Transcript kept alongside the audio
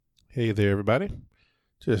Hey there, everybody.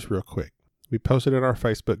 Just real quick. We posted in our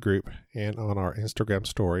Facebook group and on our Instagram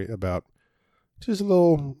story about just a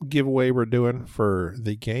little giveaway we're doing for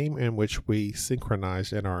the game in which we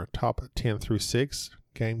synchronized in our top 10 through 6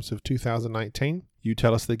 games of 2019. You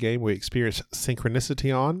tell us the game we experienced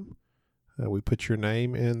synchronicity on. We put your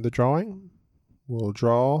name in the drawing. We'll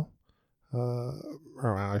draw,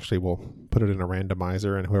 or actually we'll put it in a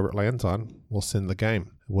randomizer, and whoever it lands on, we'll send the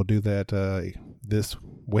game. We'll do that this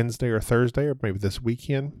Wednesday or Thursday, or maybe this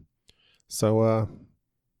weekend. So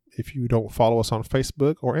if you don't follow us on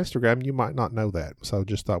Facebook or Instagram, you might not know that. So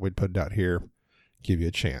just thought we'd put it out here, give you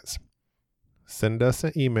a chance. Send us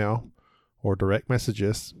an email or direct message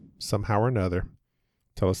us somehow or another.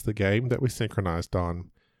 Tell us the game that we synchronized on.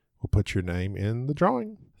 We'll put your name in the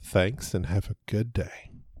drawing. Thanks, and have a good day.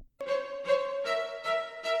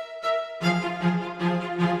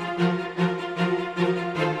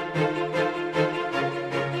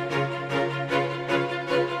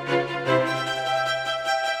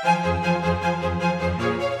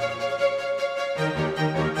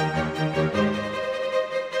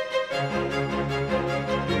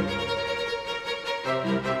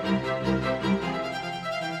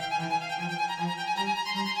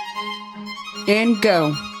 And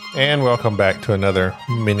go. And welcome back to another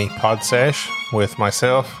mini pod sesh with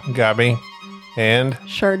myself, Gabi, and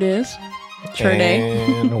Shardiz.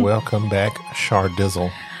 And welcome back, Shardizzle.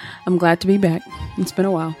 I'm glad to be back. It's been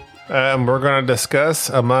a while. We're going to discuss,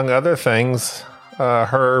 among other things,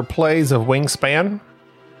 her plays of Wingspan.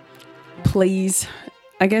 Please.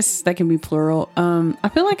 I guess that can be plural. I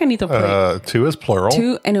feel like I need to play. 2 is plural.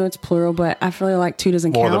 2, I know it's plural, but I feel like 2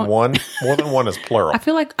 doesn't count. More than one is plural. I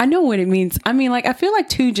feel like I know what it means. I mean, like, I feel like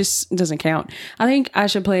 2 just doesn't count. I think I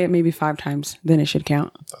should play it maybe 5 times. Then it should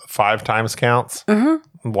count. 5 times counts?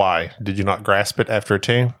 Why? Did you not grasp it after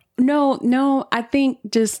 2? No. I think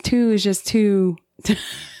just 2 is just 2.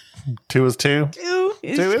 2 is 2? 2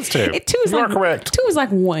 is 2. 2 is you like, are correct. 2 is like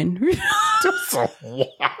 1.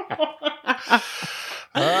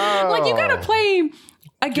 Like, you gotta play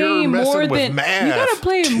a game more than math. You gotta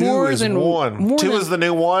play 2 more is than 1. 2 is the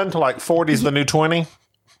new 1, to like 40 is the new 20.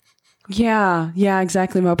 Yeah,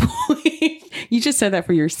 exactly my point. You just said that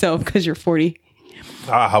for yourself because you're 40.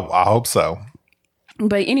 I hope so.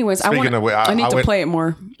 But anyways, I need to play it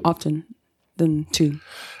more often than 2.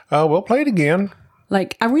 We'll play it again.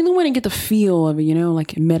 Like, I really want to get the feel of it,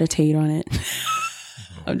 like meditate on it.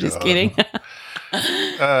 I'm just kidding.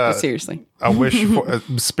 But seriously, I wish.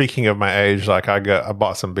 Speaking of my age, like I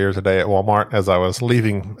bought some beer today at Walmart as I was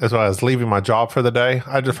leaving my job for the day.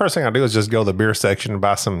 The first thing I do is just go to the beer section and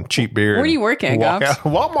buy some cheap beer. Where do you work at, Gobs?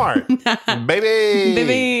 Walmart,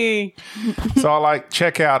 baby. So I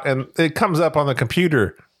check out, and it comes up on the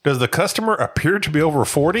computer. Does the customer appear to be over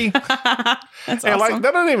 40? That's and awesome.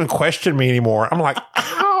 that doesn't even question me anymore. I'm like,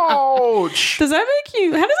 ouch. How does that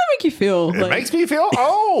make you feel? It makes me feel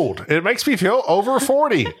old. It makes me feel over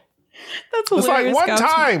 40. That's hilarious. It's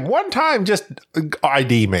like one time, just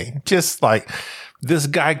ID me. Just like, this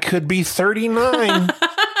guy could be 39.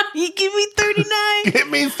 You give me 39. Give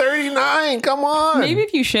me 39. Come on. Maybe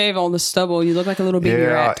if you shave all the stubble, you look like a little baby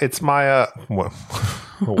rat. Yeah, it's my, wait,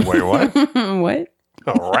 what? What?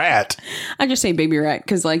 A rat. I just say baby rat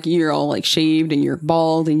because you're all shaved and you're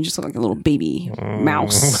bald and you just look like a little baby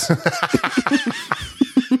mouse.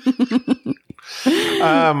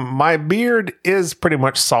 My beard is pretty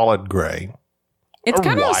much solid gray. It's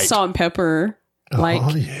kind of salt and pepper.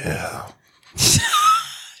 Oh yeah.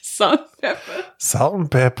 Salt and pepper. Salt and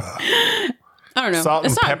pepper. I don't know. Salt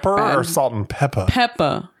and pepper or salt and pepper?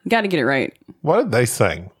 Pepper. Got to get it right. What did they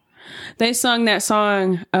sing? They sung that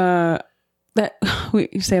song. That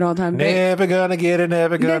you say it all the time. Never gonna get it,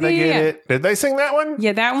 never gonna get it. Did they sing that one?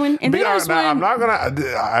 Yeah, that one. And then I'm not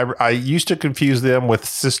gonna. I used to confuse them with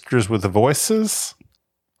Sisters with Voices,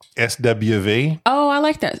 SWV. Oh, I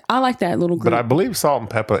like that. I like that little group. But I believe Salt and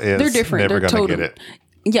Pepper is. They're different. Never They're gonna total. get it.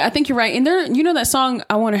 Yeah, I think you're right. And they're, that song.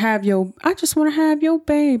 I just want to have your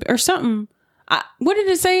baby or something. What did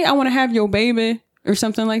it say? I want to have your baby or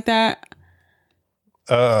something like that.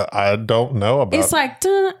 I don't know about. It's like,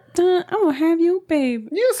 dun, dun, I want to have your baby.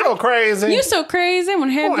 You so crazy. You so crazy. I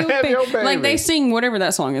want to have your baby. Like they sing whatever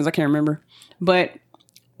that song is. I can't remember. But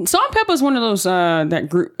Salt and Pepper is one of those that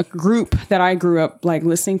group that I grew up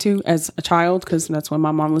listening to as a child because that's what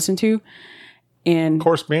my mom listened to. And of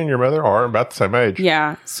course, me and your mother are about the same age.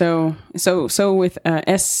 Yeah. So with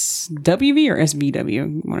SWV or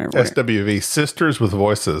SVW, whatever. SWV, Sisters with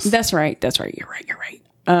Voices. That's right. You're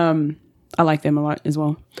right. I like them a lot as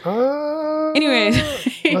well. Anyways,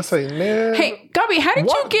 let's see. Hey, Gabi, how did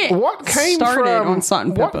you get started on Salt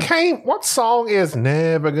and Pepper? What song is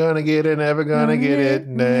Never Gonna Get It, Never Gonna Get It,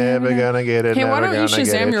 Never Gonna Get It? Hey, why don't you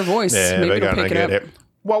Shazam your voice? Maybe it'll pick it up.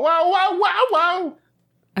 Whoa, whoa, whoa, whoa, whoa!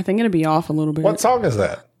 I think it'll be off a little bit. What song is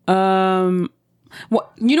that?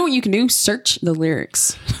 What you know what you can do? Search the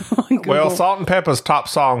lyrics. Well, Salt and Pepper's top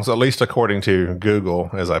songs, at least according to Google,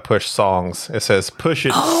 as I push songs, it says "Push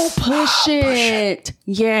It." Oh, push it!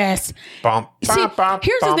 Yes. Bump, See,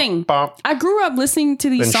 here's the thing. I grew up listening to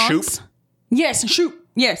these songs. Shoop? Yes, Shoop.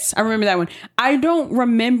 Yes, I remember that one. I don't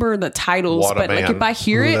remember the titles, but like if I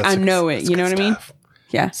hear it, I know it. You know what I mean?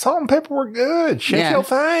 Yeah. Salt and Pepper were good. Shake your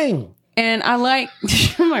thing. And I like,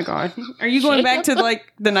 oh my God. Are you going back to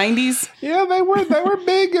like the 90s? Yeah, they were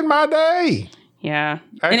big in my day. Yeah.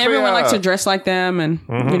 Actually, and everyone likes to dress like them and,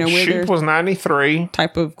 you know, wear their was 93.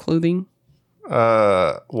 Type of clothing.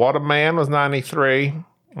 What a Man was 93.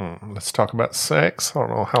 Let's talk about sex. I don't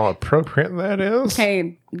know how appropriate that is.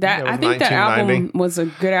 Hey, I think that album was a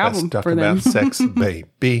good album for them. Let's talk about sex,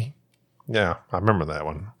 baby. Yeah, I remember that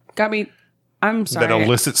one. Gabi, I'm sorry. That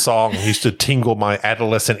illicit song used to tingle my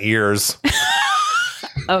adolescent ears.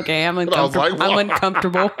 Okay, I'm uncomfortable. I'm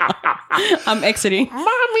uncomfortable. I'm exiting.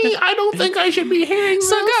 Mommy, I don't think I should be hearing this.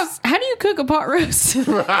 So, guys, how do you cook a pot roast?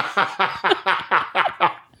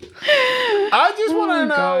 I just want to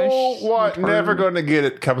know what Never Gonna Get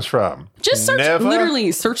It comes from. Just search,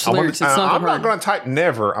 literally search lyrics. I'm not going to type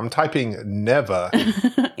never. I'm typing never.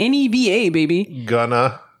 N-E-V-A, baby.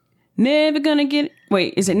 Never gonna get it.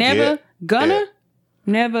 Wait, is it never?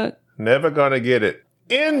 Never gonna get it.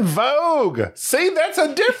 In Vogue. See, that's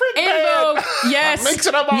a different band. Vogue. Yes.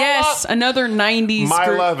 Mixing them all up. Another 90s. My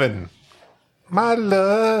lovin'.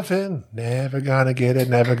 Never gonna get it.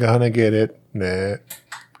 Never gonna get it. Nah.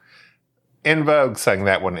 In Vogue sang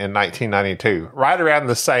that one in 1992, right around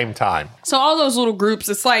the same time. So all those little groups,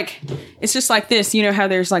 it's just like this. You know how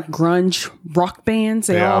there's like grunge rock bands?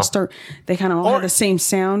 They all kind of all have the same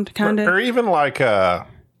sound, kind of. Or even like,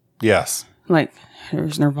 yes. Like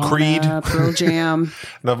there's Nirvana, Creed, Pearl Jam,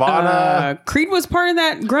 Nirvana. Creed was part of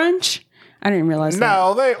that grunge. I didn't realize that.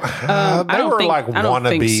 No, they were like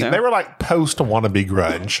wannabe. So. They were like post wannabe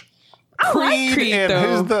grunge. Creed, and though.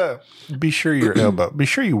 Who's the? Be sure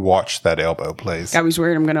you watch that elbow, please. I was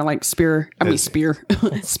worried I'm gonna like spill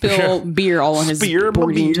beer all on his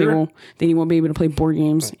board game table. Then he won't be able to play board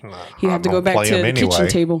games. He'd have to go back to the kitchen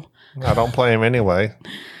table. I don't play him anyway.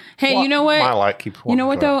 Hey, you know what? My light keeps. You know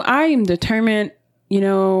what though? I am determined.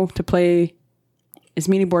 To play as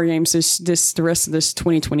many board games the rest of this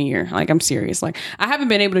 2020 year. Like I'm serious. Like I haven't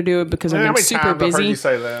been able to do it because I've been super busy. I've heard you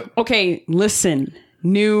say that. Okay, listen.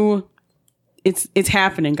 It's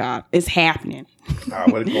happening, God. It's happening. I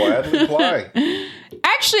would gladly play.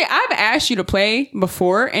 Actually, I've asked you to play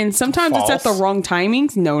before, and sometimes it's at the wrong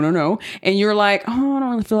timings. No. And you're like, oh, I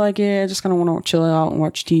don't really feel like it. I just kind of want to chill out and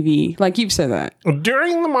watch TV. Like you've said that.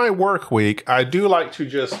 During my work week, I do like to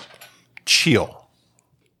just chill.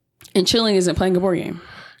 And chilling isn't playing a board game.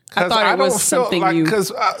 I thought it was something you... Because,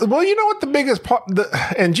 well, you know what the biggest part...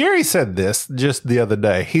 and Jerry said this just the other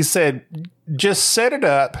day. He said, just set it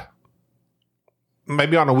up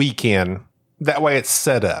maybe on a weekend. That way it's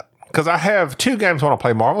set up. Because I have 2 games I want to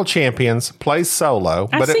play. Marvel Champions, play solo.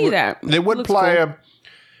 I see that. It would play... Cool.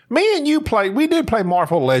 Me and you we did play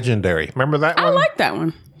Marvel Legendary. Remember that one? I like that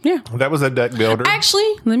one. Yeah. That was a deck builder.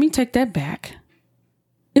 Actually, let me take that back.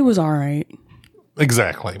 It was all right.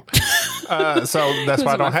 Exactly. So that's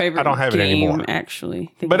why I don't have it anymore.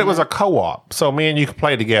 Actually, but it was a co-op, so me and you could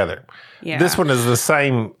play together. Yeah. This one is the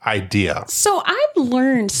same idea. So I've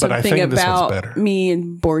learned something about me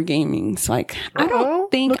and board gaming. It's like I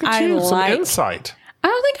don't think I like insight. I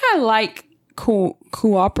don't think I like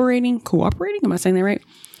cooperating. Am I saying that right?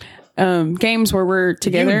 Games where we're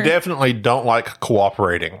together. You definitely don't like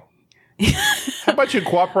cooperating. How about you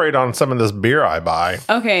cooperate on some of this beer I buy?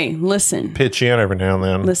 Okay, listen. Pitch in every now and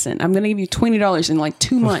then. Listen, I'm going to give you $20 in like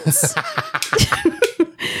 2 months.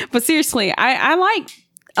 But seriously, I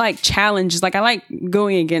like challenges. Like I like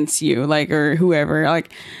going against you, like or whoever.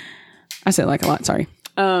 Like I said like a lot. Sorry.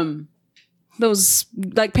 Those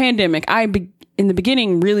like Pandemic. In the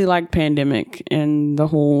beginning really liked Pandemic and the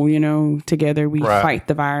whole, together we fight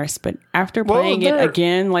the virus. But after playing it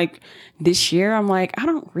again, like this year, I'm like, I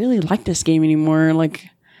don't really like this game anymore. Like,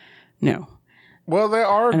 no. Well, they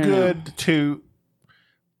are good to...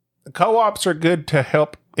 Co-ops are good to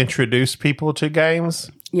help introduce people to games.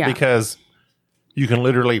 Yeah. Because you can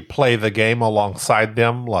literally play the game alongside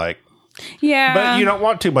them, like... Yeah. But you don't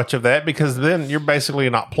want too much of that because then you're basically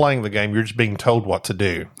not playing the game. You're just being told what to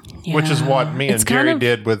do. Yeah. Which is what me and Jerry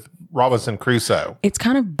did with Robinson Crusoe. It's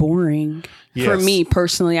kind of boring for me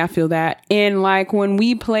personally. I feel that. And like when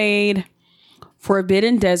we played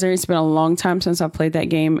Forbidden Desert, it's been a long time since I played that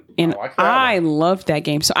game, and I loved that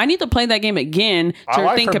game. So I need to play that game again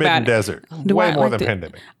to think about it. Forbidden Desert way more than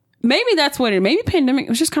Pandemic. Maybe that's what it. Maybe Pandemic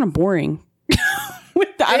was just kind of boring.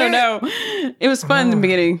 I don't know. It was fun in the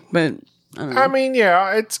beginning, but I don't know. I mean,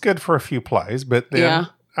 yeah, it's good for a few plays, but then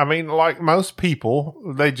I mean, like most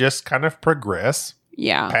people, they just kind of progress.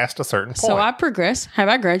 Yeah, past a certain point. So I progress. Have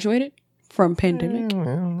I graduated from Pandemic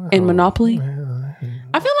and Monopoly?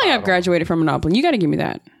 I feel like I've graduated from Monopoly. You got to give me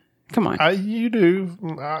that. Come on. You do.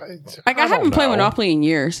 I haven't played Monopoly in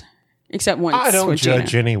years, except once. I don't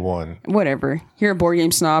judge anyone. Whatever. You're a board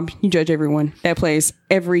game snob. You judge everyone that plays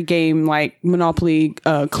every game like Monopoly,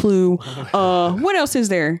 Clue. What else is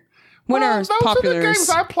there? What are popular? Those are the games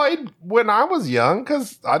I played when I was young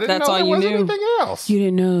because I didn't know there was anything else. You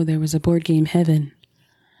didn't know there was a board game heaven.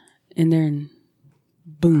 And then,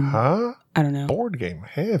 boom. Huh? I don't know. Board game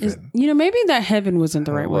heaven. Maybe that heaven wasn't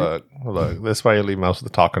the right word. Look. This way you leave most of the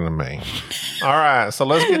talking to me. All right. So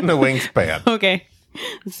let's get into Wingspan. Okay.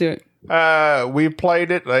 Let's do it. We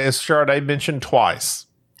played it, as Sade mentioned, twice.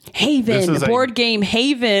 Haven. Board game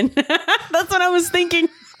Haven. That's what I was thinking.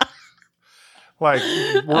 Like,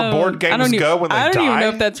 where board games go when they die? I don't even know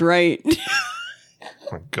if that's right. Oh,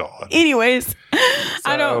 my God. Anyways,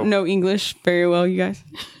 I don't know English very well, you guys.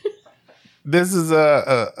 This is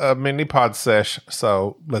a mini pod sesh,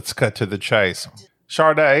 so let's cut to the chase.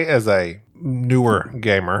 Sade is a newer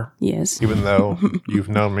gamer. Yes. Even though you've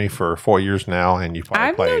known me for 4 years now, and you've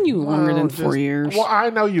probably played. I've known you longer than 4 years. Well, I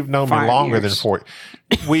know you've known me longer than 4.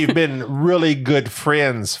 We've been really good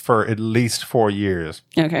friends for at least 4 years.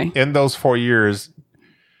 Okay. In those 4 years,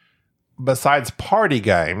 besides party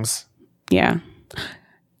games. Yeah.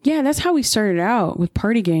 Yeah, that's how we started out, with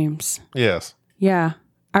party games. Yes. Yeah.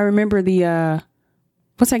 I remember the,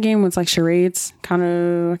 what's that game? It's like charades, kind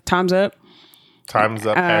of Time's Up. Time's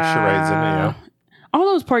Up has charades in it, yeah. All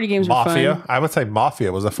those party games were fun. Mafia. I would say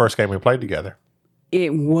Mafia was the first game we played together.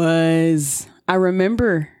 It was. I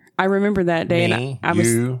remember that day. Me,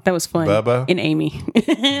 and that was fun. Bubba. And Amy.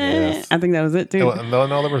 Yes. I think that was it too. No,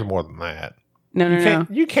 there was more than that. No.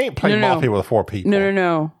 You can't play Mafia with 4 people.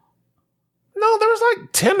 No. No, there was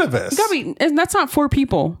like 10 of us. That's not 4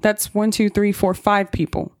 people. That's 1, 2, 3, 4, 5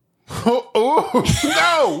 people.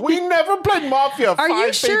 No, we never played Mafia. Are 5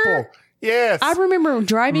 you sure? people. Yes. I remember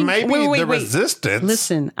driving. Maybe the Resistance.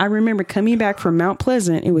 Listen, I remember coming back from Mount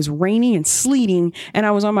Pleasant. It was raining and sleeting, and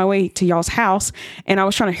I was on my way to y'all's house, and I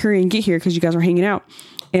was trying to hurry and get here because you guys were hanging out.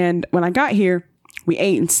 And when I got here, we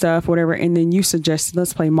ate and stuff, whatever, and then you suggested,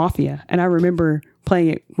 let's play Mafia. And I remember playing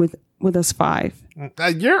it with us 5.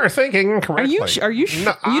 You're thinking incorrectly. Are you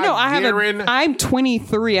sure? No, I'm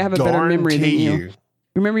 23. I have a better memory than you.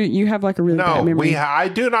 Remember, you have like a really bad memory. I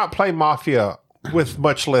do not play Mafia with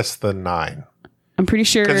much less than 9. I'm pretty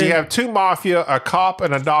sure. Because you have 2 Mafia, a cop,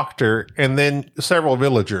 and a doctor, and then several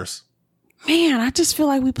villagers. Man, I just feel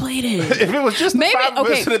like we played it. If it was just 5 of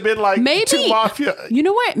us, it would have been like 2 Mafia. You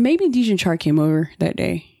know what? Maybe Dejan Char came over that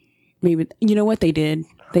day. Maybe. You know what they did?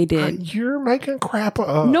 They did. You're making crap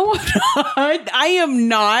up. No, I'm not. I am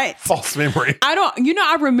not. False memory.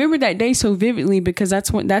 I remember that day so vividly because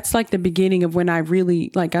that's like the beginning of when I really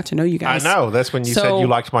like got to know you guys. I know. That's when you said you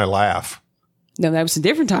liked my laugh. No, that was a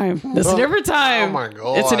different time. That's a different time. Oh my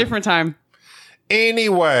God. It's a different time.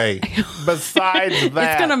 Anyway, besides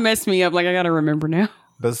that. It's going to mess me up. Like, I got to remember now.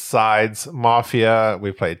 Besides Mafia,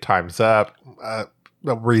 we played Time's Up,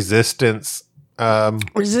 Resistance.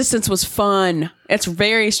 Resistance was fun. It's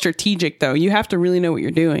very strategic, though. You have to really know what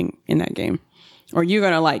you're doing in that game. Or you're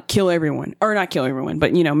going to, like, kill everyone. Or not kill everyone,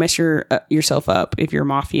 but, mess yourself up if you're a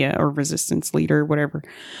Mafia or Resistance leader, whatever.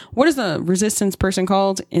 What is the Resistance person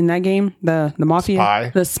called in that game? The Mafia?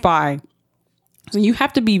 Spy. The spy. So you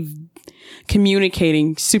have to be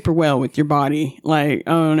communicating super well with your body. Like,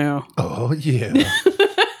 oh, no. Oh, yeah.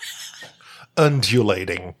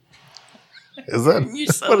 Undulating. Is that? You're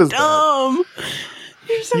so what is dumb. That?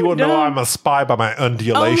 You're so you will know I'm a spy by my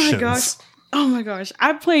undulations. Oh my gosh.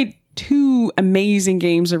 I played 2 amazing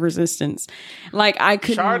games of Resistance. Like, I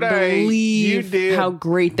couldn't believe how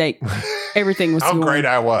great everything was. How going. great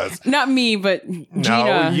I was. Not me, but Gina.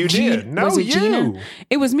 No, you did. No, was it you. Gina?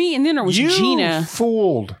 It was me, and then there was Gina. You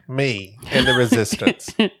fooled me in the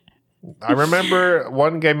Resistance. I remember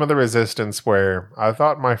one game of the Resistance where I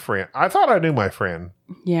thought I knew my friend.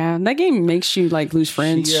 Yeah, that game makes you like lose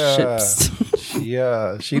friendships.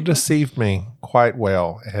 She deceived me quite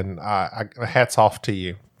well, and I hats off to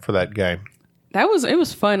you for that game. It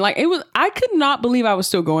was fun. Like I could not believe I was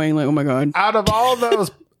still going. Like, oh my God! Out of all those,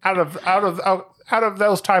 out of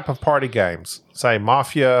those type of party games, say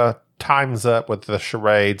Mafia, Time's Up with the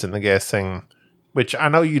charades and the guessing, which I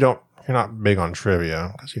know you're not big on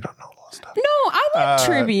trivia because you don't know all that stuff. No, I like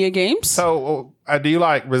trivia games. So, do you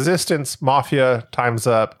like Resistance, Mafia, Time's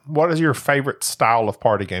Up? What is your favorite style of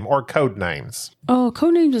party game or code names? Oh,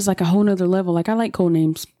 code names is like a whole nother level. Like I like code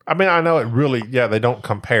names. I mean, I know it really, they don't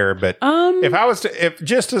compare, but if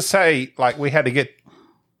just to say, like, we had to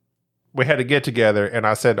get together and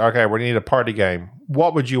I said, okay, we need a party game.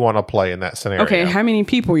 What would you want to play in that scenario? Okay, how many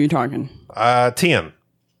people are you talking? 10.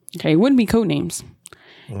 Okay, it wouldn't be code names.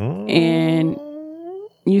 And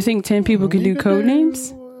you think 10 people could do code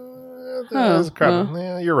names?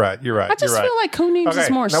 Yeah, you're right. I just feel like code names is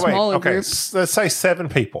more smaller groups. Let's say 7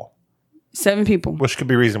 people. 7 people. Which could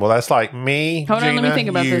be reasonable. That's like me, Hold on, let me think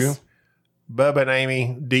about this. Bubba and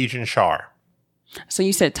Amy, Deej and Shar. So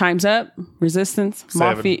you said Time's Up, Resistance,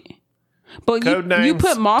 7. Mafia. But you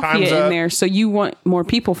put Mafia in there, so you want more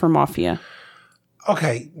people for Mafia.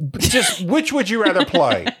 Okay. Just which would you rather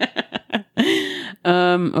play?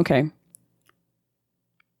 Okay.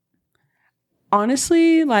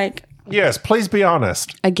 Honestly, like... Yes, please be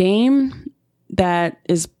honest. A game that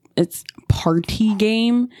it's party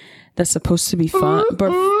game that's supposed to be fun,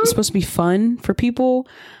 but it's supposed to be fun for people.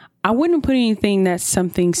 I wouldn't put anything that's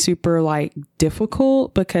something super like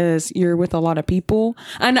difficult because you're with a lot of people.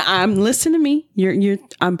 And listen to me.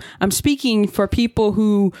 I'm speaking for people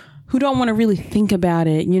who don't want to really think about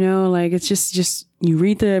it. You know, like it's just you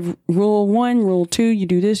read the rule 1, rule 2, you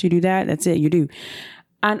do this, you do that. That's it. You do.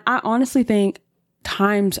 And I honestly think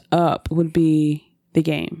Time's Up would be the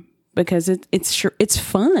game because it's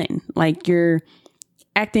fun. Like you're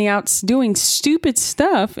acting out, doing stupid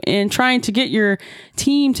stuff and trying to get your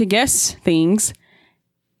team to guess things.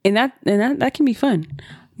 And that can be fun.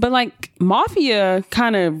 But like Mafia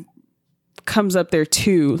kind of comes up there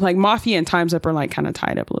too. Like Mafia and Time's Up are like kind of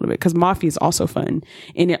tied up a little bit because Mafia is also fun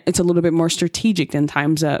and it's a little bit more strategic than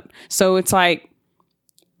Time's Up. So it's like,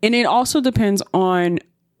 and it also depends on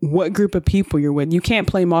what group of people you're with. You can't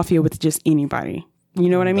play Mafia with just anybody. You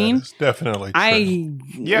know what I mean? That's definitely true.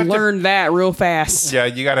 I learned that real fast. Yeah,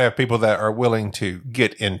 you got to have people that are willing to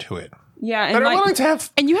get into it. Yeah, and are willing to have,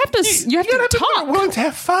 and you have to talk, willing to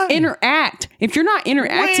have fun, interact. If you're not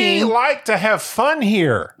interacting, we like to have fun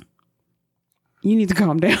here. You need to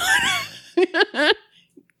calm down.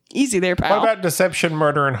 Easy there, pal. What about Deception,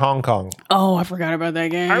 Murder in Hong Kong? Oh, I forgot about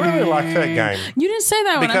that game. I really like that game. You didn't say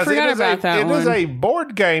that one. I forgot about that one. It is a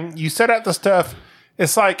board game. You set out the stuff.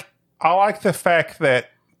 It's like, I like the fact that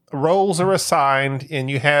roles are assigned and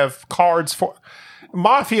you have cards for...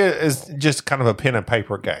 Mafia is just kind of a pen and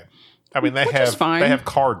paper game. I mean, they have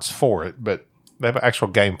cards for it, but they have an actual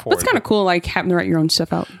game for it. It's kind of cool, like having to write your own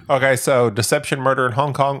stuff out. Okay, so Deception, Murder in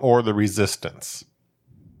Hong Kong or The Resistance?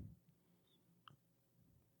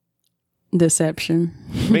 Deception.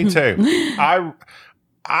 Me too.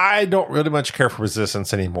 I don't really much care for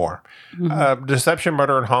Resistance anymore. Mm-hmm. Deception,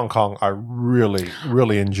 Murder in Hong Kong, I really,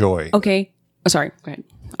 really enjoy. Okay. Oh, sorry. Go ahead.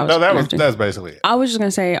 That was basically it. I was just going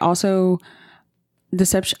to say also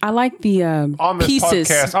Deception. I like the on this pieces.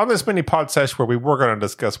 Podcast, on this mini pod session where we were going to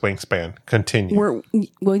discuss Wingspan. Continue.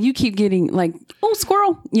 Well, you keep getting like, oh,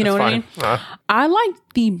 squirrel. You know what I mean? I like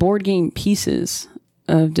the board game pieces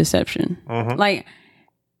of Deception. Mm-hmm. Like,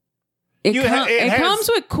 it comes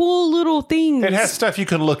with cool little things. It has stuff you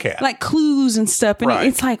can look at. Like clues and stuff. And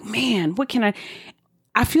it's like, man, what can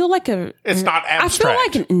I feel like it's not abstract.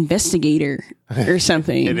 I feel like an investigator or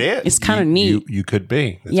something. It is. It's kind of neat. You could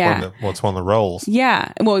be. It's one of the roles.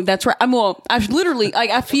 Yeah. Well, that's right. I've literally,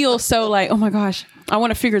 like, I feel so like, oh my gosh, I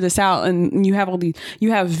want to figure this out. And you have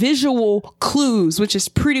you have visual clues, which is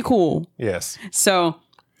pretty cool. Yes. So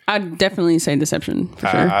I'd definitely say Deception for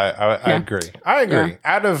sure. I agree. I agree.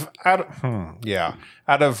 Yeah.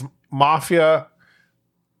 Out of Mafia,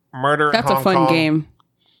 Murder in Hong Kong. That's a fun game.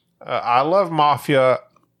 I love Mafia.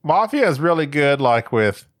 Mafia is really good, like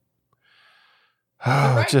with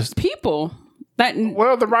just people.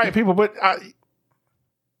 The right people. But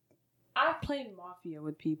I've played Mafia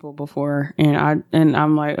with people before, and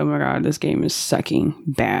I'm like, oh my god, this game is sucking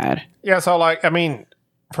bad. Yeah. So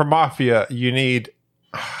for Mafia, you need,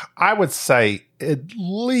 I would say, at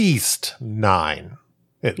least 9.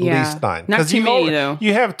 At least 9. Not too many, though.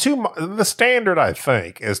 You have 2. The standard, I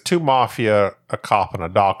think, is 2 Mafia, a cop, and a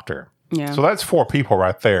doctor. Yeah. So that's 4 people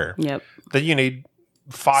right there. Yep. Then you need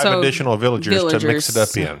 5 additional villagers to mix it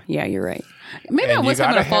up in. Yeah, you're right. Maybe I was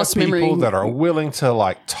having a false memory. People that are willing to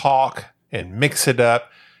like talk and mix it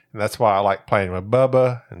up. And that's why I like playing with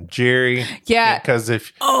Bubba and Jerry. Yeah. Because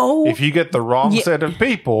if you get the wrong set of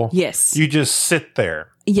people, yes, you just sit there.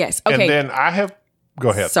 Yes. Okay. And then I have Go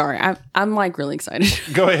ahead. Sorry, I'm like really excited.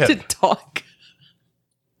 Go ahead. to talk.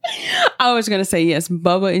 I was gonna say yes,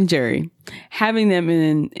 Bubba and Jerry, having them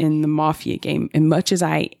in the Mafia game. As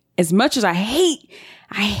much as I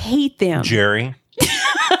hate them. Jerry.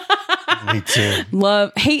 Me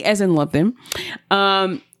too. Hate as in love them.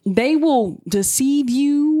 They will deceive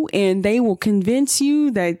you and they will convince you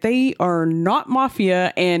that they are not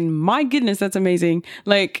Mafia. And my goodness, that's amazing.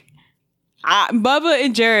 Like, Bubba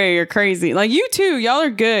and Jerry are crazy. Like, you too. Y'all are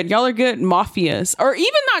good. Y'all are good Mafias. Or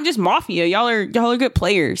even not just Mafia. Y'all are good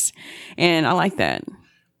players. And I like that.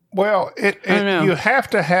 Well, you have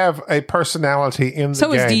to have a personality in the game.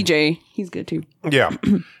 So is DJ. He's good too. Yeah.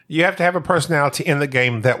 You have to have a personality in the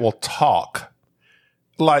game that will talk.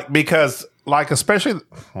 Because especially,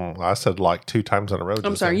 I said like 2 times in a row.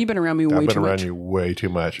 I'm sorry, you've been around me way too much. I've been around you way too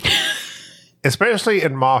much. Especially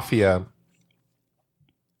in Mafia.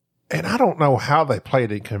 And I don't know how they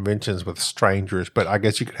played in conventions with strangers, but I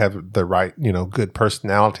guess you could have the right, good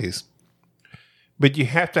personalities. But you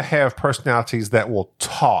have to have personalities that will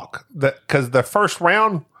talk. Because the first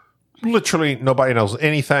round, literally nobody knows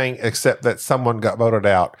anything except that someone got voted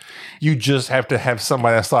out. You just have to have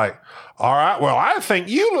somebody that's like, all right, well, I think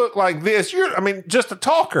you look like this. Just a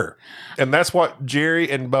talker. And that's what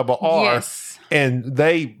Jerry and Bubba are. Yes. And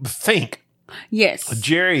they think. Yes.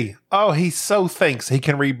 Jerry, he so thinks he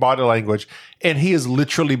can read body language. And he has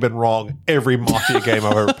literally been wrong every Mafia game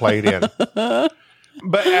I've ever played in. But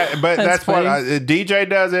that's what DJ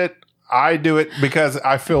does it. I do it because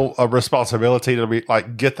I feel a responsibility to be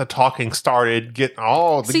like, get the talking started, get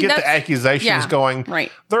the accusations going.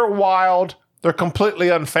 Right. They're wild. They're completely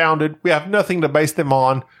unfounded. We have nothing to base them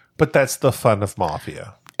on, but that's the fun of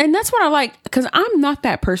Mafia. And that's what I like, because I'm not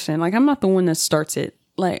that person. Like, I'm not the one that starts it.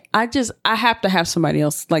 Like, I have to have somebody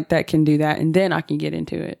else like that can do that, and then I can get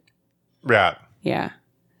into it. Right. Yeah.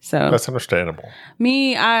 So that's understandable.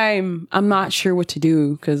 Me, I'm not sure what to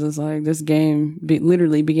do, because it's like this game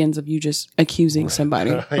literally begins of you just accusing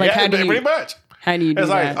somebody. Like, pretty much. How do you do that? It's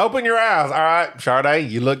like, open your eyes. All right, Sade,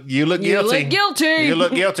 you look guilty. You look guilty. You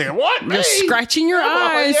look guilty. What? You're scratching your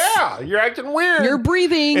eyes. Yeah, you're acting weird. You're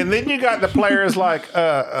breathing. And then you got the players like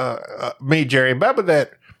me, Jerry, and Bubba,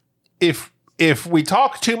 that if we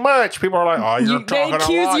talk too much, people are like, "Oh, you're talking a lot."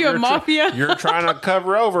 They accuse you of Mafia. You're trying to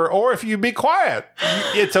cover over. Or if you be quiet,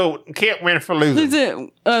 it's a can't win for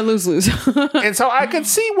losing. Lose. And so I can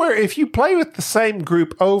see where if you play with the same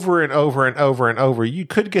group over and over and over and over, you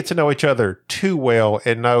could get to know each other too well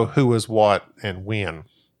and know who is what and when.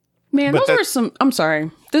 Man, those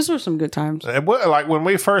were some good times. Like when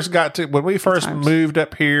we first moved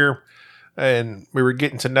up here. And we were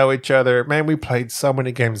getting to know each other. Man, we played so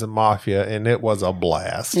many games of Mafia, and it was a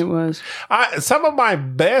blast. It was. Some of my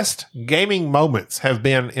best gaming moments have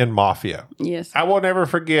been in Mafia. Yes. I will never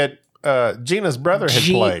forget Gina's brother had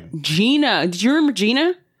played. Gina. Did you remember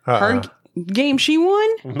Gina? Her game she won?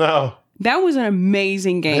 No. That was an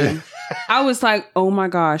amazing game. I was like, oh my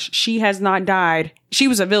gosh, she has not died. She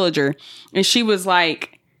was a villager. And she was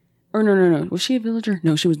like, no. Was she a villager?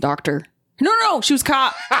 No, she was doctor. No, she was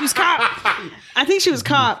cop. I think she was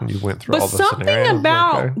cop. You went through all the something scenarios.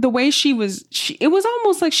 About the way it was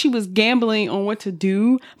almost like she was gambling on what to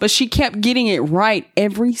do, but she kept getting it right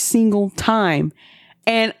every single time.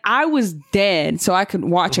 And I was dead, so I could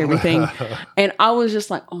watch everything. And I was just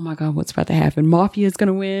like, oh my God, what's about to happen? Mafia is going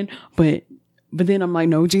to win, but then I'm like,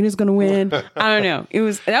 no, Gina's going to win. I don't know.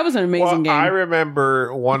 That was an amazing game. I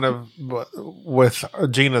remember with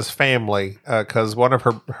Gina's family, because one of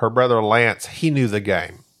her brother Lance, he knew the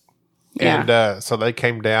game. Yeah. And so they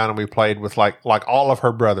came down and we played with like all of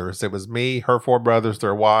her brothers. It was me, her 4 brothers,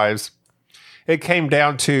 their wives. It came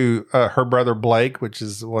down to her brother Blake, which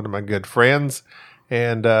is one of my good friends,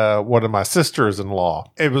 and one of my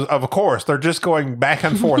sisters-in-law. It was, of course, they're just going back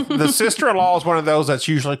and forth. The sister-in-law is one of those that's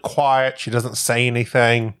usually quiet. She doesn't say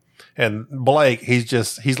anything. And Blake,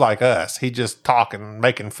 he's like us. He's just talking,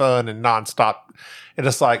 making fun and nonstop. And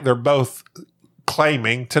it's like they're both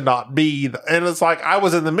claiming to not be. And it's like I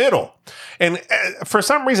was in the middle. And for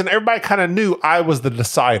some reason, everybody kind of knew I was the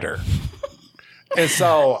decider. And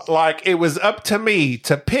so, like, it was up to me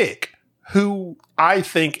to pick who I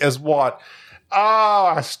think is what.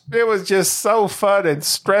 Oh, it was just so fun and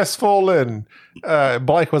stressful, and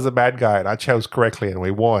Blake was a bad guy, and I chose correctly, and we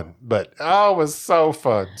won. But it was so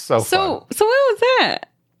fun, so fun. So when was that?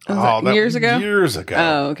 Was that years ago? Years ago.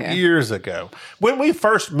 Oh, okay. Years ago, when we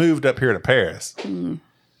first moved up here to Paris.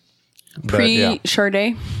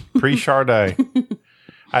 Pre-Sade. Pre-Sade.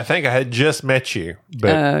 I think I had just met you,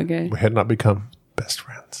 but okay. We had not become best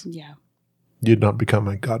friends. Yeah, you'd not become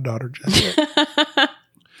my goddaughter just yet.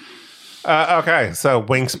 Okay, so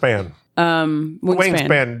Wingspan.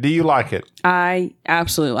 Wingspan. Do you like it? I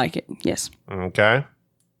absolutely like it. Yes. Okay.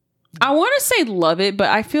 I want to say love it, but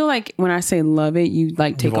I feel like when I say love it, you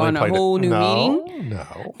like take on a whole new meaning. No.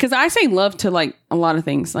 Because I say love to like a lot of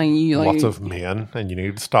things. Like you like lots of men, and you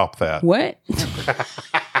need to stop that. What?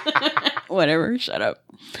 Whatever. Shut up.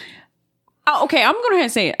 Oh, okay, I'm going to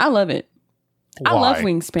say it. I love it. Why? I love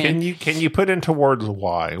Wingspan. Can you put into words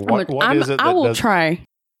why? What is it? I will try.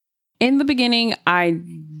 In the beginning, I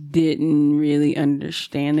didn't really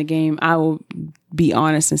understand the game. I will be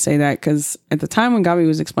honest and say that because at the time when Gabi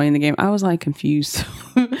was explaining the game, I was like confused.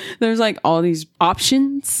 There's like all these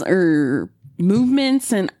options or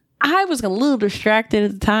movements, and I was a little distracted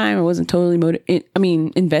at the time. I wasn't totally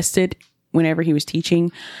invested whenever he was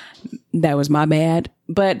teaching. That was my bad.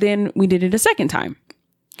 But then we did it a second time.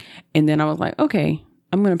 And then I was like, okay,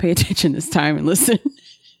 I'm going to pay attention this time and listen.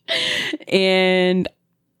 And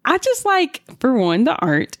I just like, for one, the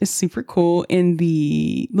art is super cool and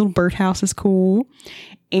the little birdhouse is cool.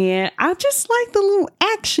 And I just like the little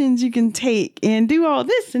actions you can take and do all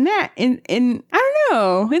this and that. And I don't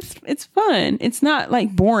know, it's fun. It's not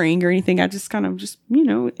like boring or anything. I just kind of to me,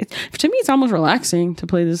 it's almost relaxing to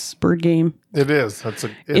play this bird game. It is.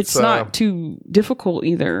 It's not too difficult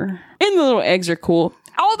either. And the little eggs are cool.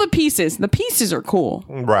 All the pieces are cool.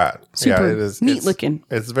 Right. Super it is neat looking.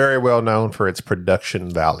 It's very well known for its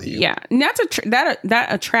production value. Yeah. And that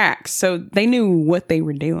attracts. So they knew what they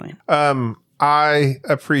were doing. I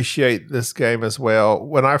appreciate this game as well.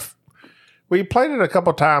 We played it a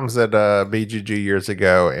couple times at BGG years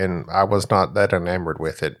ago, and I was not that enamored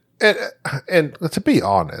with it. And to be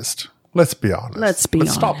honest, let's be honest.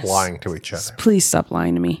 Let's stop lying to each other. Please stop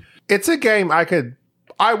lying to me. It's a game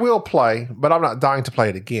I will play, but I'm not dying to play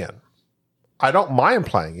it again. I don't mind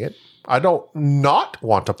playing it. I don't not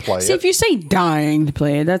want to play it. See, if you say dying to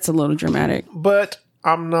play it, that's a little dramatic. But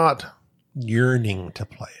I'm not yearning to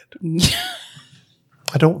play it.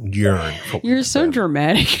 I don't yearn for You're so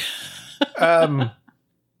dramatic. But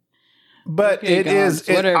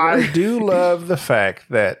okay, I do love the fact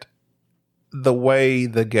that the way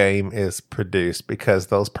the game is produced, because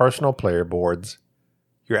those personal player boards,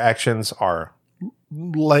 your actions are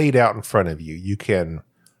laid out in front of you. You can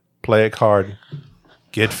play a card,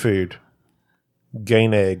 get food,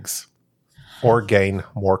 gain eggs, or gain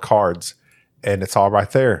more cards. And it's all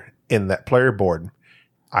right there in that player board.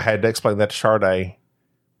 I had to explain that to Sade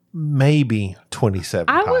maybe 27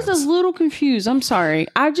 times. I was a little confused. I'm sorry.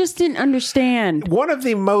 I just didn't understand. One of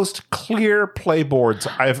the most clear play boards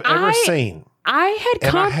I've ever seen. I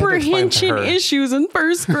had comprehension issues in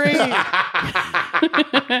first grade.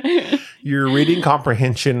 Your reading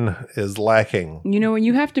comprehension is lacking. You know,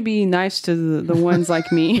 you have to be nice to the ones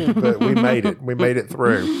like me. But we made it. We made it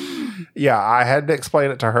through. Yeah, I had to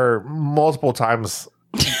explain it to her multiple times.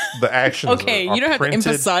 The actions okay, you don't have to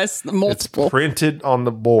emphasize the multiple. It's printed on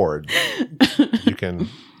the board. You can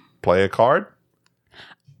play a card,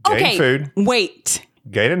 gain food. Wait.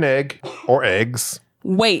 Gain an egg or eggs.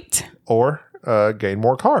 Wait. Or gain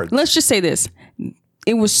more cards. Let's just say this.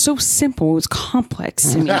 It was so simple. It was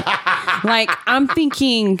complex to me. Like, I'm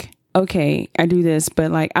thinking, okay, I do this,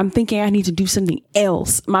 but like, I'm thinking I need to do something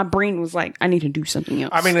else. My brain was like, I need to do something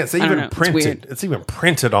else. I mean, it's even printed. It's even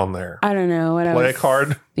printed on there. I don't know what Play a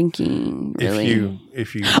card. Thinking, really.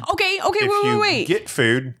 If you Okay, wait. Get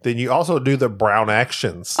food, then you also do the brown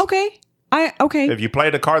actions. Okay. If you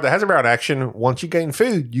played a card that has a brown action, once you gain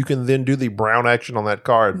food, you can then do the brown action on that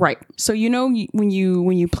card. Right. So when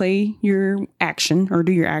you play your action or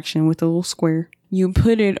do your action with a little square, you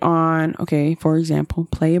put it on. Okay, for example,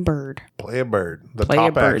 play a bird. Play a bird. The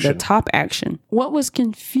top action. What was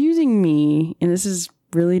confusing me, and this is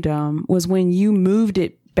really dumb, was when you moved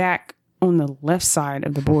it back on the left side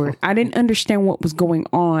of the board. I didn't understand what was going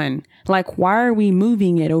on. Like, why are we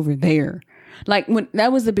moving it over there? Like, when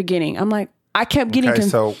that was the beginning, I'm like, I kept getting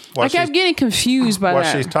getting confused by that. What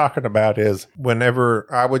she's talking about is whenever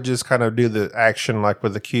I would just kind of do the action like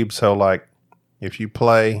with the cube. So like if you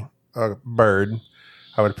play a bird,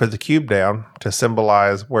 I would put the cube down to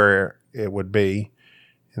symbolize where it would be.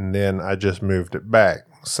 And then I just moved it back.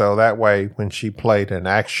 So that way, when she played an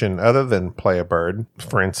action other than play a bird,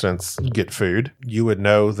 for instance, get food, you would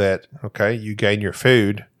know that, okay, you gain your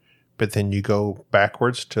food. But then you go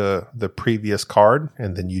backwards to the previous card,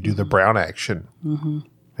 and then you do the brown action. Mm-hmm.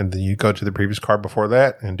 And then you go to the previous card before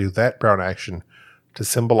that and do that brown action to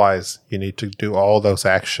symbolize you need to do all those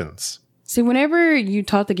actions. See, whenever you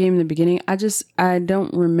taught the game in the beginning, I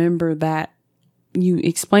don't remember that, you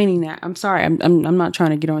explaining that. I'm sorry. I'm not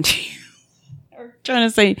trying to get on to you. Or trying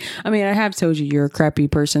to say, I mean, I have told you you're a crappy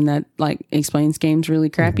person that like explains games really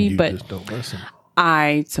crappy, but just don't listen.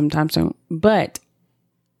 I sometimes don't, but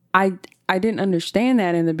I didn't understand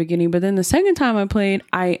that in the beginning, but then the second time I played,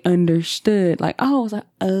 I understood. Like, I was like,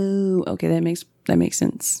 oh, okay, that makes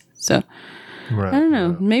sense. So right, I don't know.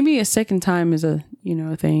 Right. Maybe a second time is a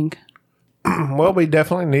thing. Well, we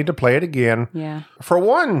definitely need to play it again. Yeah. For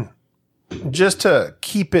one, just to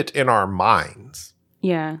keep it in our minds.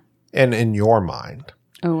 Yeah. And in your mind.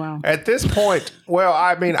 Oh, wow. At this point, well,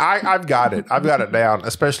 I mean, I've got it. I've got it down,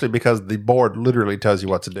 especially because the board literally tells you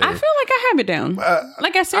what to do. I feel like I have it down.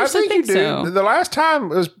 Like I seriously think you do. So. The last time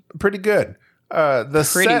was pretty good. Good.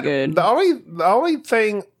 The only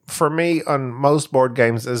thing for me on most board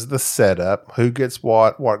games is the setup. Who gets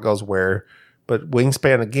what goes where. But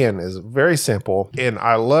Wingspan, again, is very simple. And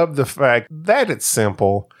I love the fact that it's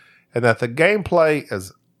simple and that the gameplay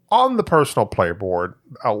is on the personal player board.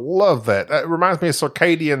 I love that. It reminds me of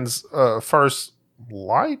Circadian's First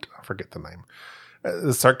Light. I forget the name.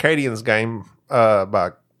 The Circadian's game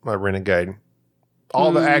by Renegade.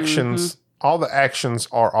 All the actions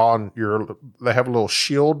are on they have a little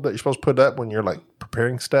shield that you're supposed to put up when you're like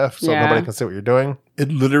preparing stuff so nobody can see what you're doing. It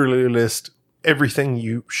literally lists everything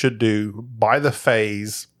you should do by the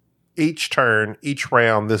phase, each turn, each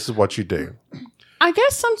round. This is what you do. I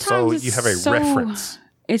guess sometimes you have a reference.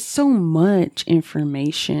 It's so much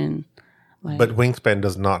information. But Wingspan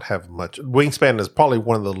does not have much. Wingspan is probably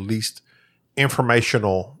one of the least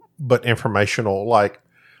informational. Like,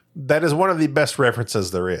 that is one of the best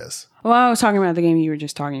references there is. Well, I was talking about the game you were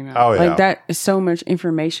just talking about. Oh, yeah. Like, that is so much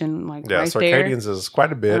information, like, right there. Circadians is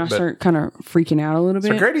quite a bit. And I start kind of freaking out a little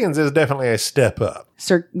bit. Circadians is definitely a step up.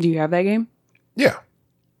 Do you have that game? Yeah.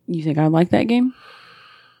 You think I like that game?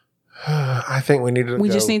 I think we need to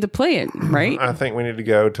just need to play it, right? I think we need to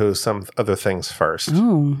go to some other things first.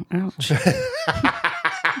 Oh, ouch.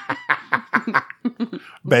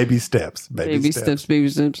 Baby steps. Baby steps.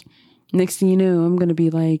 Next thing you know, I'm going to be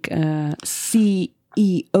like CEO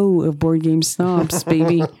of Board Game Snobs,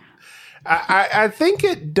 baby. I think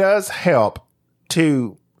it does help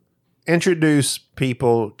to introduce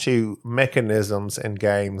people to mechanisms in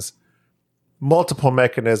games. Multiple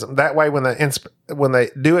mechanisms. That way, when they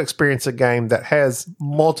do experience a game that has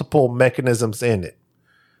multiple mechanisms in it,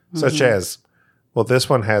 such as, well, this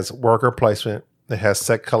one has worker placement, it has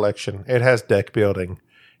set collection, it has deck building,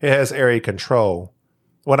 it has area control.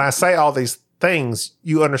 When I say all these things,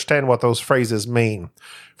 you understand what those phrases mean.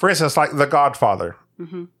 For instance, like The Godfather.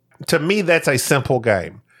 Mm-hmm. To me, that's a simple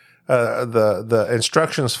game. The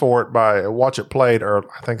instructions for it by Watch It Played are,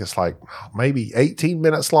 I think it's like maybe 18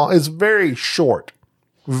 minutes long. It's very short,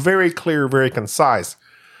 very clear, very concise.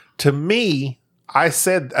 To me, I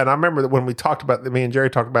said, and I remember that when me and Jerry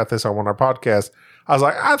talked about this on one of our podcasts, I was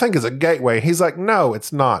like, I think it's a gateway. He's like, no,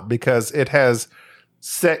 it's not, because it has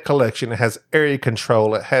set collection, it has area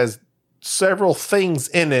control, it has several things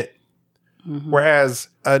in it. Mm-hmm. Whereas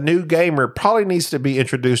a new gamer probably needs to be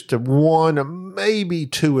introduced to one, maybe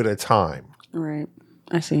two at a time. Right.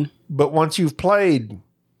 I see. But once you've played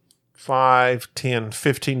 5, 10,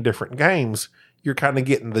 15 different games, you're kind of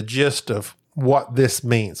getting the gist of what this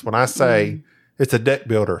means. When I say it's a deck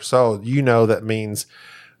builder, so that means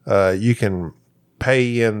you can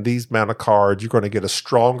pay in these amount of cards. You're going to get a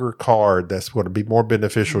stronger card that's going to be more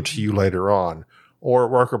beneficial to you later on. Or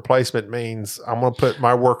worker placement means I'm going to put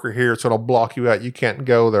my worker here so it'll block you out. You can't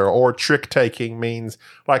go there. Or trick taking means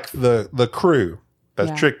like the crew.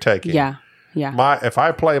 That's trick taking. Yeah. Yeah. If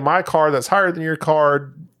I play my card that's higher than your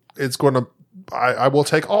card, it's going to, I will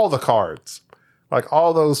take all the cards. Like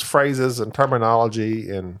all those phrases and terminology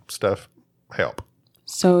and stuff help.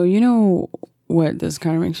 So, you know what this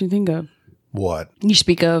kind of makes you think of? What? You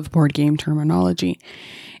speak of board game terminology.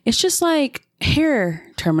 It's just like hair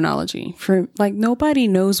terminology. For like, nobody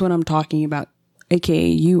knows what I'm talking about, aka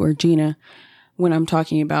you or Gina, when I'm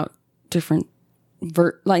talking about different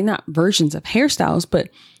not versions of hairstyles, but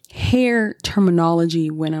hair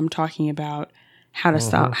terminology when I'm talking about how to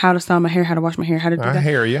style my hair, how to wash my hair, how to do that. I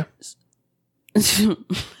hear you.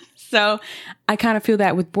 So I kind of feel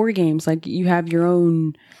that with board games, like you have your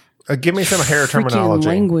own. Give me some hair terminology.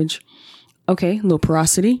 Language. Okay, low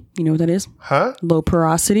porosity. You know what that is? Huh? Low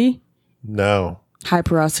porosity. No. High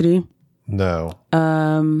porosity. No.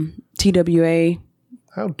 TWA.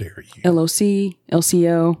 How dare you? LOC,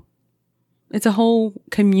 LCO. It's a whole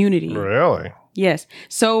community. Really? Yes.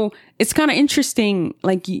 So it's kind of interesting.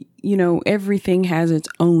 Like, everything has its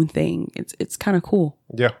own thing. It's kind of cool.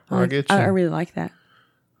 Yeah, I get you. I really like that.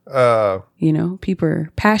 People are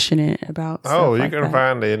passionate about stuff you can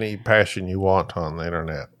find any passion you want on the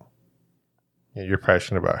internet. Yeah, you're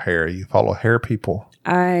passionate about hair. You follow hair people.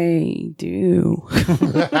 I do.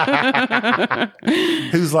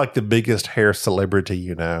 Who's like the biggest hair celebrity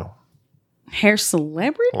you know? Hair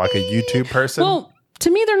celebrity? Like a YouTube person? Well, to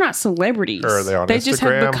me, they're not celebrities. Or are they on They Instagram? just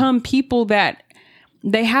have become people that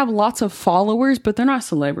they have lots of followers, but they're not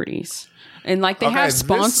celebrities. And like they have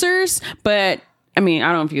sponsors, but I mean,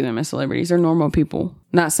 I don't view them as celebrities. They're normal people.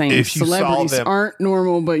 Not saying celebrities aren't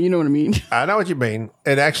normal, but you know what I mean. I know what you mean.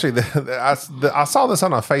 And actually, I saw this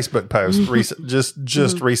on a Facebook post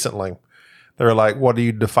just recently. They're like, what do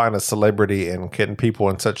you define as celebrity? And can people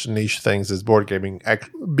in such niche things as board gaming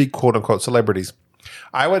be quote unquote celebrities?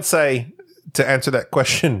 I would say, to answer that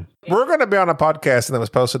question, we're going to be on a podcast and that was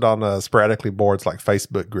posted on sporadically boards like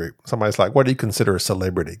Facebook group. Somebody's like, what do you consider a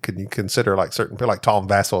celebrity? Can you consider like certain people like Tom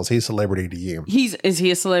Vassell? Is he a celebrity to you? Is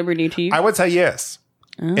he a celebrity to you? I would say yes.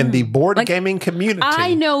 In the board gaming community.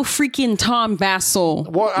 I know freaking Tom Vassell,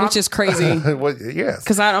 which is crazy. Well, yes.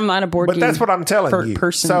 Because I'm not a board game. But that's what I'm telling you.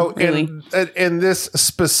 Person, so really. in this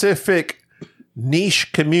specific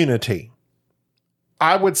niche community,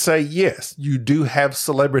 I would say yes, you do have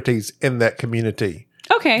celebrities in that community.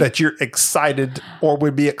 Okay. That you're excited or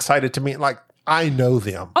would be excited to meet. Like, I know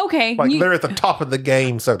them. Okay. Like, they're at the top of the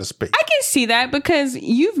game, so to speak. I can see that because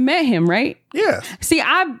you've met him, right? Yes. See,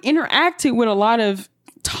 I've interacted with a lot of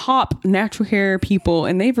top natural hair people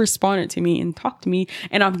and they've responded to me and talked to me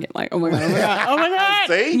and I'm getting like, oh my God, oh my God, oh my God.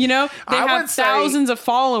 See? You know, they have thousands of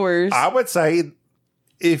followers. I would say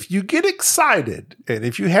if you get excited and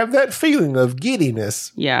if you have that feeling of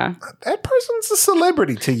giddiness, that person's a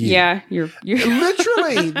celebrity to you. Yeah, you're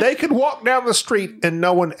literally, they could walk down the street and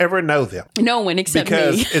no one ever know them. No one except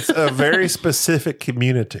because me. It's a very specific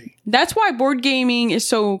community. That's why board gaming is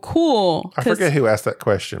so cool. I forget who asked that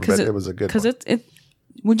question, but it was a good one. Because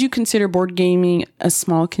would you consider board gaming a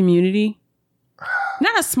small community?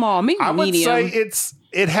 Not a small, maybe medium. I would say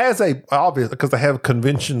it has obviously, because they have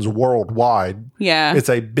conventions worldwide. Yeah. It's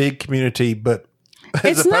a big community, but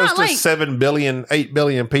as opposed to 7 billion, 8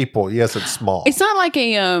 billion people, yes, it's small. It's not like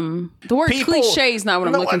the word cliche is not what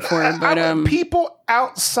I'm looking for. But people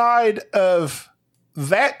outside of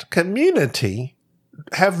that community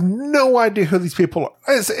have no idea who these people are.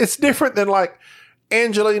 It's different than like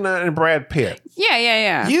Angelina and Brad Pitt.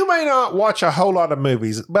 Yeah. You may not watch a whole lot of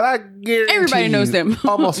movies, but I guarantee everybody knows them.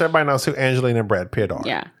 Almost everybody knows who Angelina and Brad Pitt are.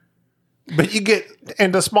 Yeah. But you get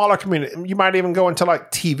into smaller community, you might even go into like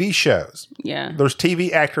TV shows. Yeah. There's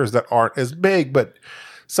TV actors that aren't as big, but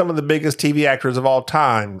some of the biggest TV actors of all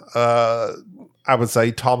time, I would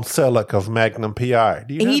say Tom Selleck of Magnum P.I.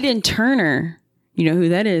 Do you know? Aidan Turner. You know who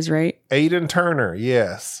that is, right? Aidan Turner,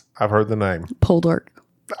 yes. I've heard the name. Poldark.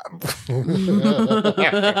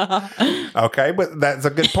 Okay, but that's a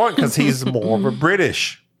good point because he's more of a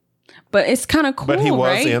British. But it's kind of cool, but he was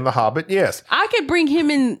right? in The Hobbit, yes. I could bring him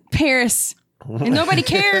in Paris and nobody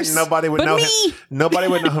cares. Nobody would know him. Nobody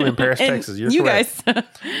would know him in Paris, Texas. You're correct.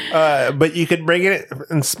 Guys. But you could bring it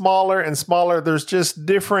in smaller and smaller. There's just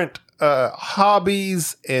different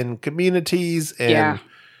hobbies and communities and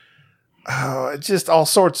just all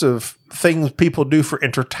sorts of things people do for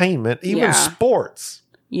entertainment, even sports.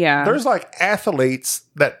 Yeah. There's like athletes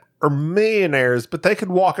that are millionaires, but they could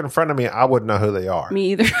walk in front of me. I wouldn't know who they are.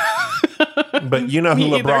 Me either. But you know who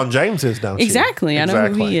LeBron James is, don't you? Exactly. I know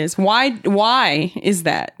who he is. Why is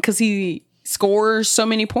that? Because he scores so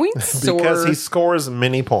many points? Because he scores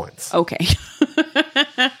many points. Okay.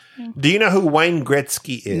 Do you know who Wayne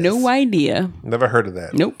Gretzky is? No idea. Never heard of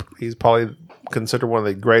that. Nope. He's probably considered one of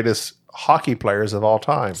the greatest hockey players of all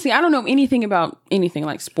time. See, I don't know anything about anything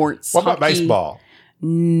like sports. What about baseball?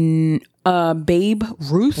 Babe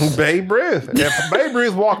Ruth. Babe Ruth. If Babe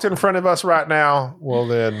Ruth walked in front of us right now, well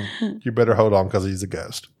then you better hold on because he's a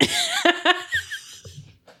ghost.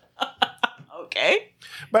 Okay.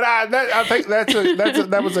 But I think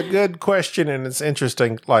that was a good question, and it's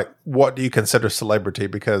interesting. Like, what do you consider celebrity?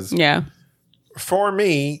 Because for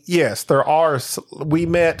me, yes, there are. We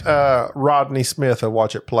met Rodney Smith at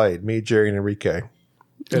Watch It Played. Me, Jerry, and Enrique.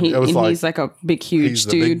 And he's like a big, huge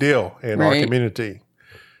dude. He's a big deal in our community.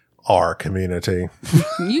 Our community.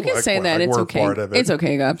 You can say that. It's okay. It's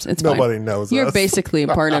okay, Gubs. It's nobody fine. knows. You're basically a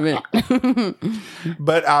part of it.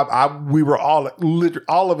 But we were all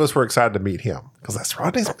of us were excited to meet him because that's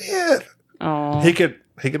Rodney Smith. Oh, he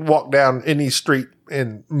could walk down any street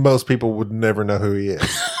and most people would never know who he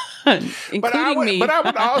is, including me. But I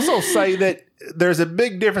would also say that there's a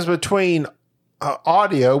big difference between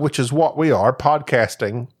audio, which is what we are,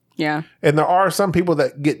 podcasting. Yeah, and there are some people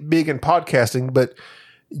that get big in podcasting, but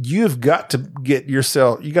you've got to get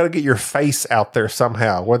yourself, you got to get your face out there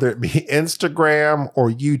somehow, whether it be Instagram or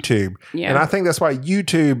YouTube. Yeah. And I think that's why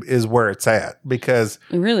YouTube is where it's at, because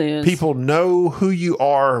it really is. People know who you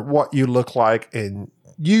are, what you look like, and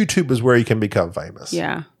YouTube is where you can become famous.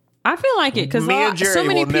 Yeah. I feel like it because me and Jerry so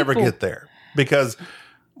many will never get there because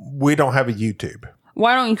we don't have a YouTube.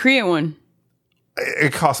 Why don't you create one?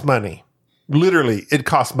 It costs money. Literally, it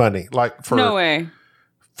costs money. Like no way.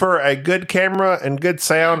 For a good camera and good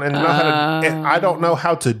sound, and and I don't know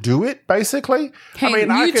how to do it. Basically, hey, I mean,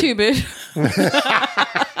 YouTube it.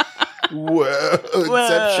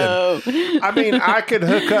 Exception. I mean, I could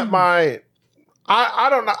hook up my. I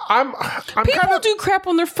don't know. I'm people do crap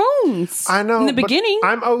on their phones. I know in the beginning.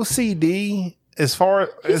 I'm OCD as far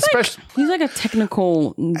especially. He's like a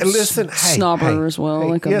technical snobber as well.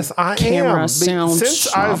 Like yes, I am.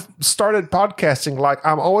 Since I've started podcasting, like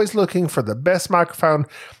I'm always looking for the best microphone,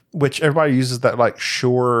 which everybody uses that like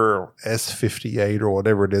Shure S58 or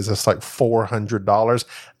whatever it is. It's like $400.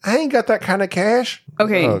 I ain't got that kind of cash.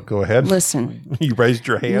 Okay. Go ahead. Listen. You raised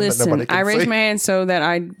your hand. Listen, I raised my hand so that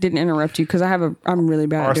I didn't interrupt you because I'm really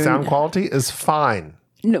bad at doing Our sound quality is fine.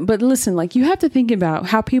 No, but listen, like you have to think about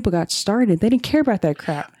how people got started. They didn't care about that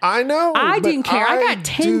crap. I know. I didn't care. I got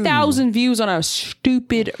 10,000 views on a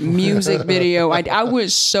stupid music video. I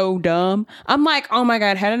was so dumb. I'm like, oh my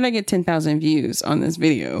God, how did I get 10,000 views on this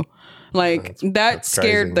video? Like that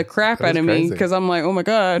scared the crap out of me because I'm like, oh my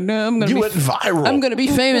God, no, I'm gonna went viral. I'm gonna be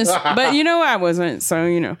famous, but I wasn't. So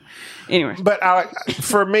anyway. But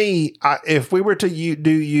for me, if we were to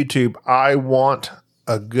do YouTube, I want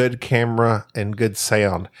a good camera and good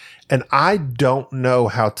sound, and I don't know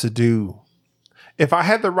how to do. If I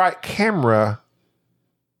had the right camera,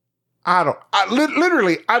 I don't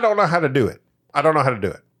know how to do it. I don't know how to do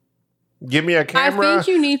it. Give me a camera. I think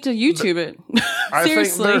you need to YouTube it. I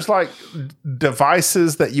think there's like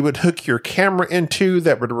devices that you would hook your camera into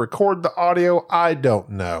that would record the audio. I don't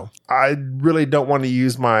know. I really don't want to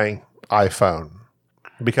use my iPhone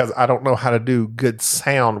because I don't know how to do good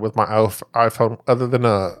sound with my iPhone other than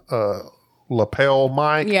a lapel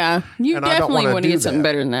mic. Yeah, you definitely want to get something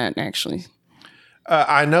better than that, actually.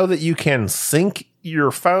 I know that you can sync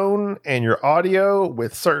your phone and your audio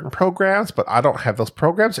with certain programs, but I don't have those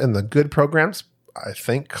programs, and the good programs I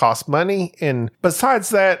think cost money. And besides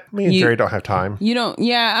that, me and Jerry don't have time. You don't.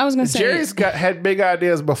 Yeah, I was going to say Jerry's had big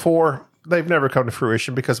ideas before. They've never come to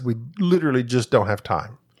fruition because we literally just don't have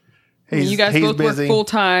time. You guys both busy. Work full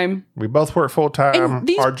time. We both work full time.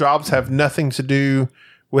 Our jobs have nothing to do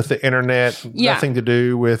with the internet, nothing to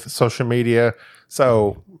do with social media.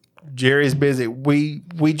 So Jerry's busy. We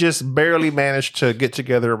just barely managed to get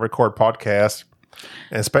together and record podcasts,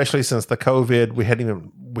 and especially since the COVID, we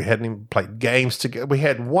hadn't even played games together. We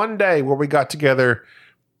had one day where we got together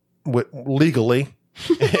legally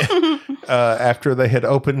after they had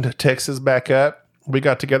opened Texas back up. We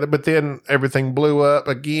got together, but then everything blew up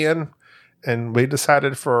again, and we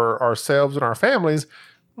decided for ourselves and our families,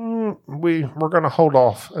 we're going to hold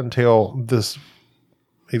off until this.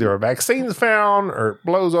 Either a vaccine is found or it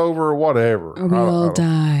blows over or whatever. Or we all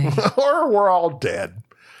die. Or we're all dead.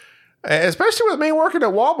 Especially with me working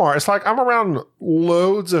at Walmart. It's like I'm around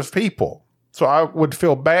loads of people. So I would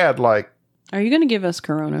feel bad like. Are you going to give us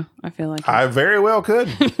Corona? I feel like. I very well could.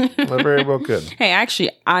 I very well could. Hey,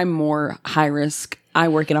 actually, I'm more high risk. I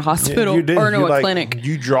work in a hospital or a clinic.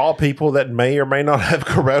 You draw people that may or may not have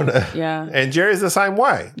Corona. Yeah. And Jerry's the same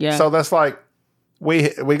way. Yeah. So that's like.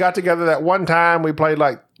 We got together that one time. We played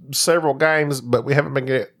like several games, but we haven't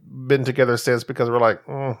been together since because we're like,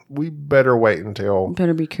 we better wait until.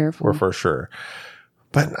 Better be careful. We're for sure.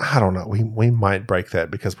 But I don't know. We might break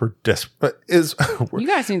that because we're desperate. You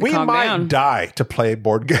guys need to calm down. We might die to play a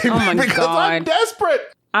board game. Oh my because God. I'm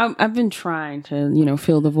desperate. I've been trying to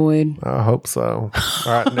fill the void. I hope so.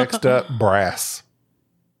 All right. Next up, brass.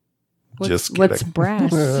 Just kidding. What's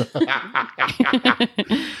brass?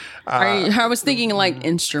 I was thinking like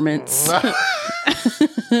instruments.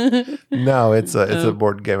 No, it's a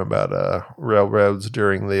board game about railroads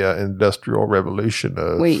during the Industrial Revolution.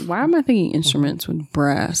 Wait, why am I thinking instruments with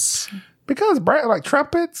brass? Because brass, like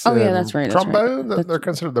trumpets. Oh yeah, that's right. Trombone. Right. They're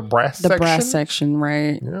considered the brass section. The brass section,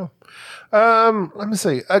 right? Yeah. Let me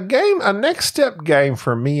see. A next step game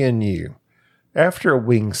for me and you after a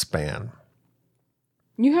Wingspan.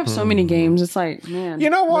 You have so many games. It's like, man, you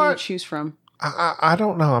know what? Do you choose from? I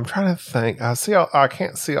don't know. I'm trying to think. I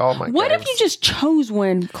can't see all my. What games. If you just chose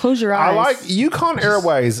one? Close your eyes. I like Yukon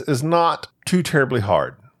Airways. Is not too terribly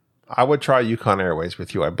hard. I would try Yukon Airways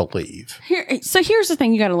with you. I believe. So here's the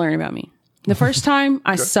thing you got to learn about me. The first time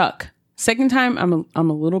I suck. Second time I'm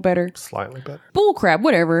a little better. Slightly better. Bull crap.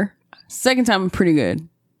 Whatever. Second time I'm pretty good.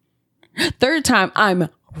 Third time, I'm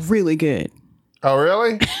really good. Oh,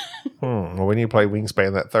 really? Well, we need to play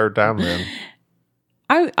Wingspan that third time then.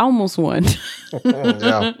 I almost won.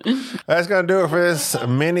 Yeah. That's going to do it for this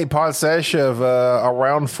mini pod sesh of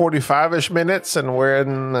around 45-ish minutes. And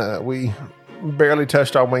we barely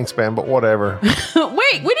touched on Wingspan, but whatever.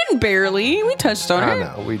 Wait, we didn't barely. We touched on it.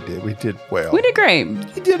 I know, we did. We did well. We did great.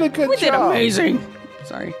 You did a good job. We did amazing.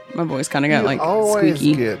 Sorry, my voice kind of got like always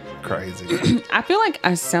squeaky. Get crazy. I feel like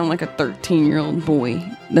I sound like a 13-year-old boy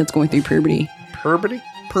that's going through puberty. Puberty?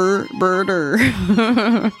 Puberty.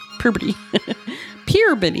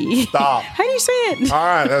 Puberty. Stop. How do you say it? All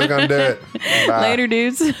right, that's going to do it. Bye. Later,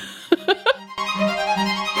 dudes.